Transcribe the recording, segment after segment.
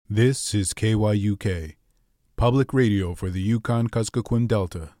This is KYUK, public radio for the Yukon-Kuskokwim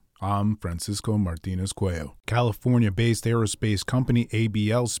Delta. I'm Francisco Martinez-Cuello. California-based aerospace company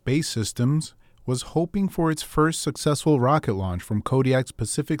ABL Space Systems was hoping for its first successful rocket launch from Kodiak's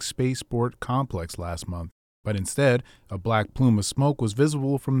Pacific Spaceport complex last month. But instead, a black plume of smoke was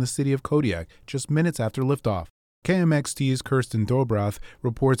visible from the city of Kodiak just minutes after liftoff. KMXT's Kirsten Dobrath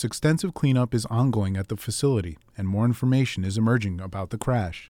reports extensive cleanup is ongoing at the facility, and more information is emerging about the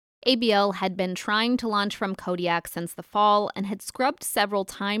crash. ABL had been trying to launch from Kodiak since the fall and had scrubbed several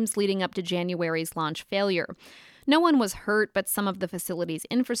times leading up to January's launch failure. No one was hurt, but some of the facility's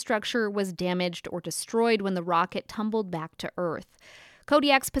infrastructure was damaged or destroyed when the rocket tumbled back to Earth.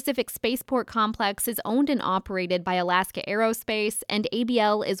 Kodiak's Pacific Spaceport complex is owned and operated by Alaska Aerospace, and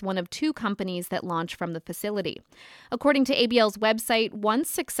ABL is one of two companies that launch from the facility. According to ABL's website, once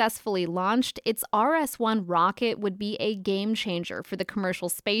successfully launched, its RS-1 rocket would be a game changer for the commercial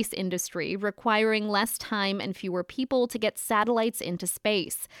space industry, requiring less time and fewer people to get satellites into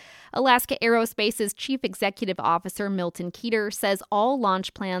space. Alaska Aerospace's Chief Executive Officer Milton Keeter says all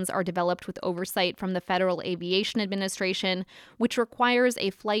launch plans are developed with oversight from the Federal Aviation Administration, which requires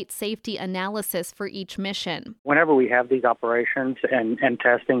a flight safety analysis for each mission. Whenever we have these operations and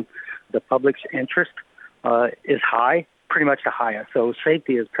testing, the public's interest is high, pretty much the highest. So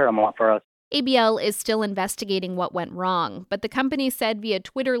safety is paramount for us. ABL is still investigating what went wrong, but the company said via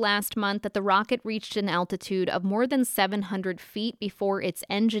Twitter last month that the rocket reached an altitude of more than 700 feet before its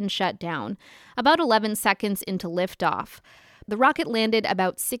engine shut down, about 11 seconds into liftoff. The rocket landed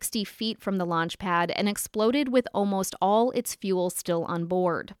about 60 feet from the launch pad and exploded with almost all its fuel still on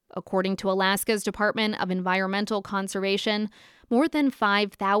board. According to Alaska's Department of Environmental Conservation, more than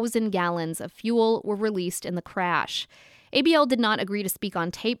 5,000 gallons of fuel were released in the crash. ABL did not agree to speak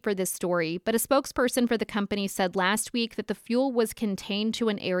on tape for this story, but a spokesperson for the company said last week that the fuel was contained to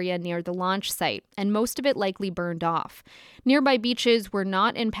an area near the launch site, and most of it likely burned off. Nearby beaches were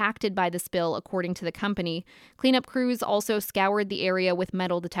not impacted by the spill, according to the company. Cleanup crews also scoured the area with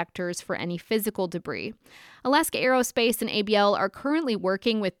metal detectors for any physical debris. Alaska Aerospace and ABL are currently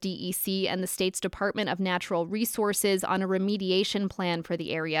working with DEC and the state's Department of Natural Resources on a remediation plan for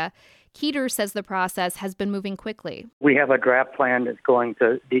the area. Keeter says the process has been moving quickly. We have a draft plan that's going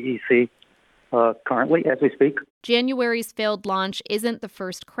to DEC currently as we speak. January's failed launch isn't the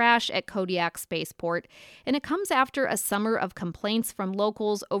first crash at Kodiak Spaceport, and it comes after a summer of complaints from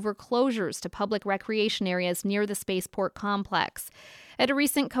locals over closures to public recreation areas near the spaceport complex. At a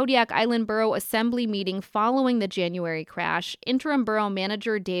recent Kodiak Island Borough Assembly meeting following the January crash, interim borough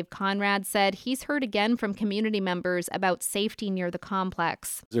manager Dave Conrad said he's heard again from community members about safety near the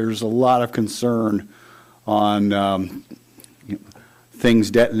complex. There's a lot of concern on things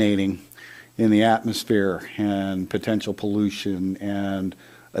detonating in the atmosphere and potential pollution and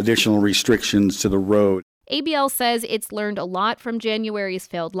additional restrictions to the road. ABL says it's learned a lot from January's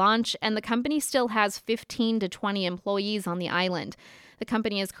failed launch, and the company still has 15 to 20 employees on the island. The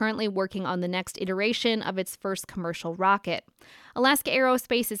company is currently working on the next iteration of its first commercial rocket. Alaska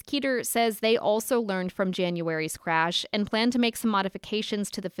Aerospace's Keeter says they also learned from January's crash and plan to make some modifications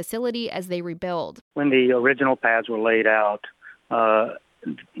to the facility as they rebuild. When the original pads were laid out, the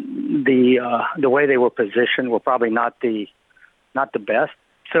way they were positioned were probably not the best.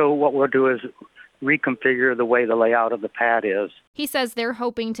 So what we'll do is reconfigure the way the layout of the pad is. He says they're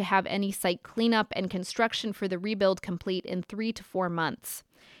hoping to have any site cleanup and construction for the rebuild complete in 3 to 4 months.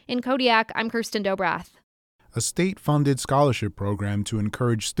 In Kodiak, I'm Kirsten Dobrath. A state-funded scholarship program to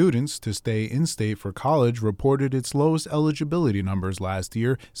encourage students to stay in-state for college reported its lowest eligibility numbers last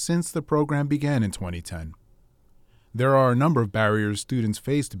year since the program began in 2010. There are a number of barriers students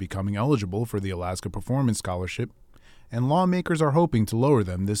face to becoming eligible for the Alaska Performance Scholarship, and lawmakers are hoping to lower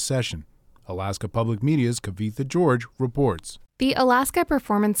them this session. Alaska Public Media's Kavitha George reports. The Alaska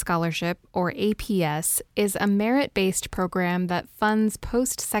Performance Scholarship, or APS, is a merit-based program that funds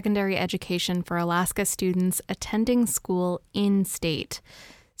post-secondary education for Alaska students attending school in-state.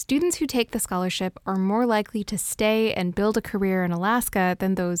 Students who take the scholarship are more likely to stay and build a career in Alaska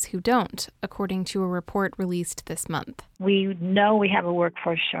than those who don't, according to a report released this month. We know we have a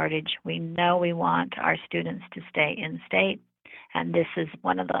workforce shortage. We know we want our students to stay in-state. And this is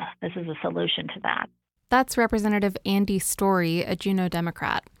a solution to that. That's Representative Andy Story, a Juneau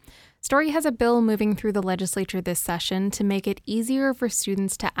Democrat. Story has a bill moving through the legislature this session to make it easier for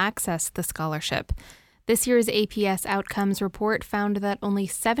students to access the scholarship. This year's APS Outcomes report found that only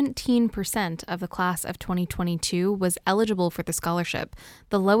 17% of the class of 2022 was eligible for the scholarship,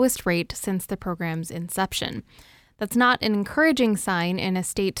 the lowest rate since the program's inception. That's not an encouraging sign in a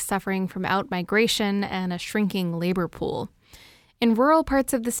state suffering from outmigration and a shrinking labor pool. In rural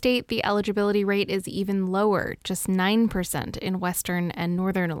parts of the state, the eligibility rate is even lower, just 9% in western and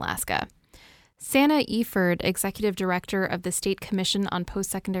northern Alaska. Sanna Eford, executive director of the State Commission on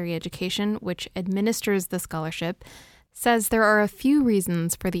Post-Secondary Education, which administers the scholarship, says there are a few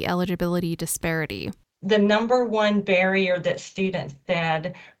reasons for the eligibility disparity. The number one barrier that students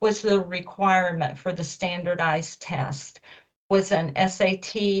said was the requirement for the standardized test was an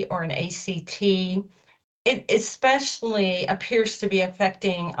SAT or an ACT. It especially appears to be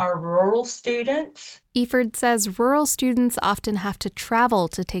affecting our rural students. Eford says rural students often have to travel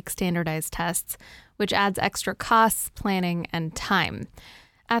to take standardized tests, which adds extra costs, planning, and time.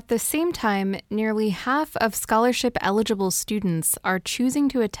 At the same time, nearly half of scholarship-eligible students are choosing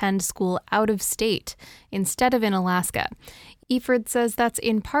to attend school out of state instead of in Alaska. Eford says that's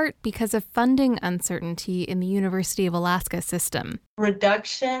in part because of funding uncertainty in the University of Alaska system.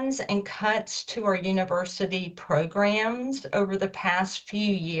 Reductions and cuts to our university programs over the past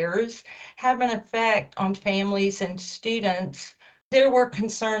few years have an effect on families and students. There were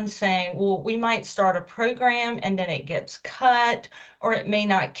concerns saying, well, we might start a program and then it gets cut or it may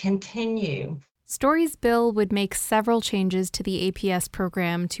not continue. Story's bill would make several changes to the APS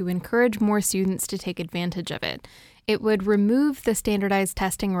program to encourage more students to take advantage of it. It would remove the standardized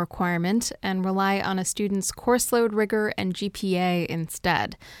testing requirement and rely on a student's course load rigor and GPA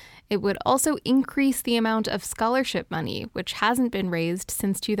instead. It would also increase the amount of scholarship money, which hasn't been raised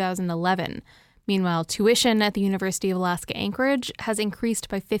since 2011. Meanwhile, tuition at the University of Alaska Anchorage has increased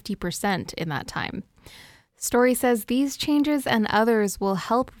by 50% in that time. Story says these changes and others will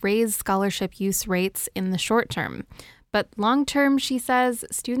help raise scholarship use rates in the short term. But long term, she says,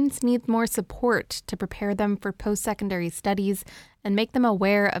 students need more support to prepare them for post-secondary studies and make them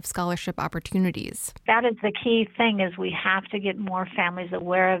aware of scholarship opportunities. That is the key thing, is we have to get more families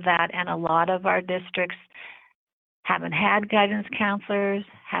aware of that, and a lot of our districts haven't had guidance counselors,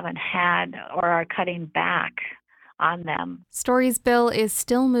 haven't had, or are cutting back on them. Story's bill is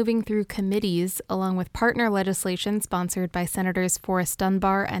still moving through committees, along with partner legislation sponsored by Senators Forrest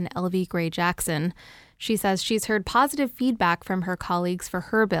Dunbar and Elvie Gray Jackson. She says she's heard positive feedback from her colleagues for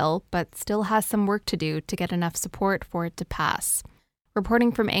her bill, but still has some work to do to get enough support for it to pass.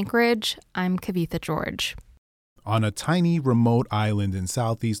 Reporting from Anchorage, I'm Kavitha George. On a tiny, remote island in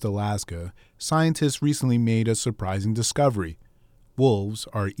southeast Alaska, scientists recently made a surprising discovery. Wolves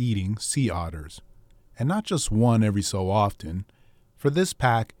are eating sea otters. And not just one every so often. For this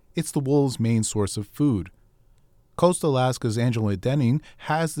pack, it's the wolves' main source of food. Coast Alaska's Angela Denning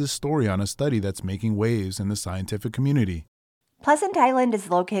has this story on a study that's making waves in the scientific community. Pleasant Island is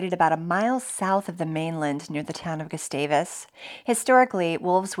located about a mile south of the mainland near the town of Gustavus. Historically,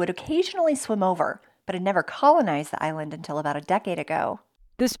 wolves would occasionally swim over, but had never colonized the island until about a decade ago.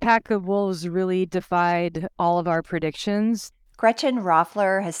 This pack of wolves really defied all of our predictions. Gretchen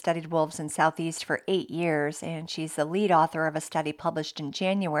Roffler has studied wolves in Southeast for 8 years, and she's the lead author of a study published in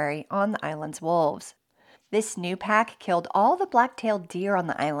January on the island's wolves. This new pack killed all the black-tailed deer on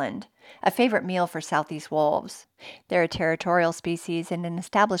the island, a favorite meal for Southeast wolves. They're a territorial species, and an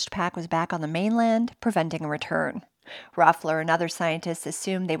established pack was back on the mainland, preventing a return. Roffler and other scientists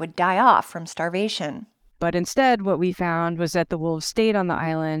assumed they would die off from starvation. But instead, what we found was that the wolves stayed on the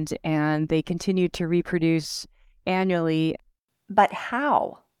island, and they continued to reproduce annually. But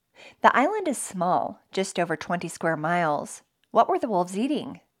how? The island is small, just over 20 square miles. What were the wolves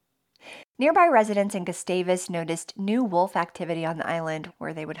eating? Nearby residents in Gustavus noticed new wolf activity on the island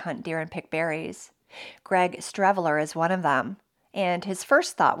where they would hunt deer and pick berries. Greg Streveler is one of them, and his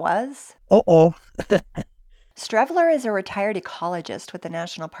first thought was, Uh-oh. Streveler is a retired ecologist with the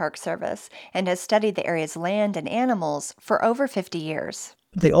National Park Service and has studied the area's land and animals for over 50 years.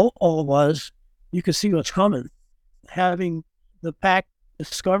 The uh-oh was, you could see what's coming. Having the pack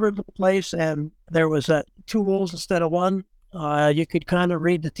discovered the place and there was 2 wolves instead of one, you could kind of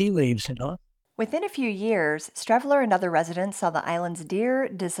read the tea leaves, you know. Within a few years, Streveler and other residents saw the island's deer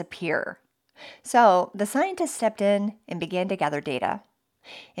disappear. So the scientists stepped in and began to gather data.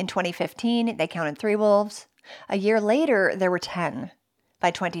 In 2015, they counted 3 wolves. A year later, there were 10. By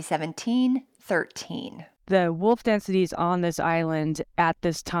 2017, 13. The wolf densities on this island at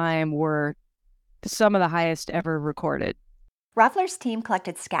this time were some of the highest ever recorded. Roffler's team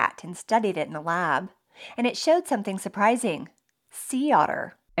collected scat and studied it in a lab, and it showed something surprising. Sea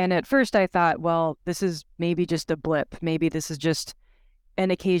otter. And at first I thought, well, this is maybe just a blip. Maybe this is just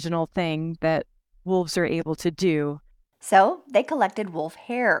an occasional thing that wolves are able to do. So they collected wolf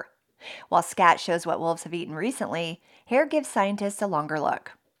hair. While scat shows what wolves have eaten recently, hair gives scientists a longer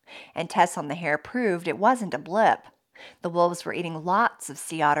look. And tests on the hair proved it wasn't a blip. The wolves were eating lots of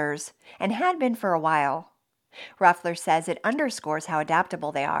sea otters, and had been for a while. Ruffler says it underscores how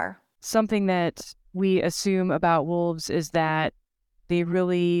adaptable they are. Something that we assume about wolves is that they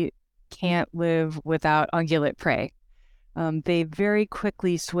really can't live without ungulate prey. They very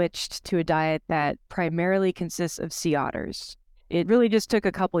quickly switched to a diet that primarily consists of sea otters. It really just took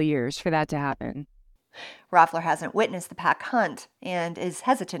a couple years for that to happen. Ruffler hasn't witnessed the pack hunt and is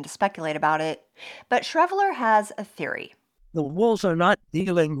hesitant to speculate about it, but Shrevler has a theory. The wolves are not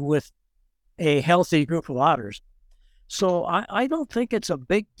dealing with a healthy group of otters, so I don't think it's a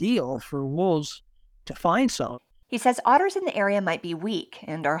big deal for wolves to find some. He says otters in the area might be weak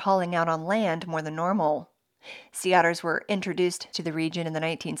and are hauling out on land more than normal. Sea otters were introduced to the region in the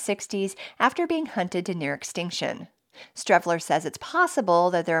 1960s after being hunted to near extinction. Shrevler says it's possible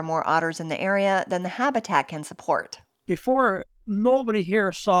that there are more otters in the area than the habitat can support. Before, nobody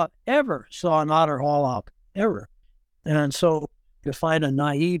here ever saw an otter haul out, ever. And so to find a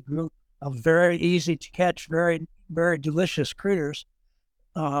naive group of very easy to catch, very, very delicious critters,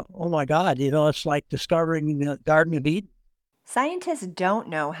 oh my God, it's like discovering the Garden of Eden. Scientists don't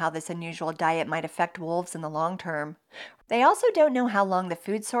know how this unusual diet might affect wolves in the long term. They also don't know how long the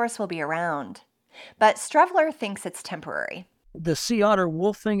food source will be around. But Shrevler thinks it's temporary. The sea otter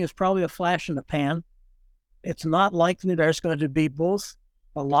wolf thing is probably a flash in the pan. It's not likely there's going to be both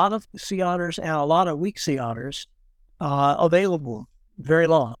a lot of sea otters and a lot of weak sea otters available very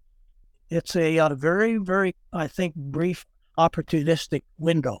long. It's a very, very, I think, brief, opportunistic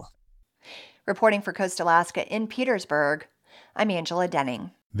window. Reporting for Coast Alaska in Petersburg, I'm Angela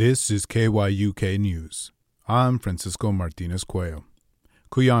Denning. This is KYUK News. I'm Francisco Martinez Cuello.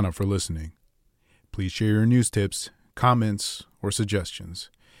 Kuyana for listening. Please share your news tips, comments, or suggestions.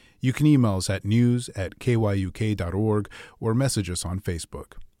 You can email us at news@kyuk.org or message us on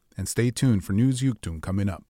Facebook. And stay tuned for News Yuktum coming up.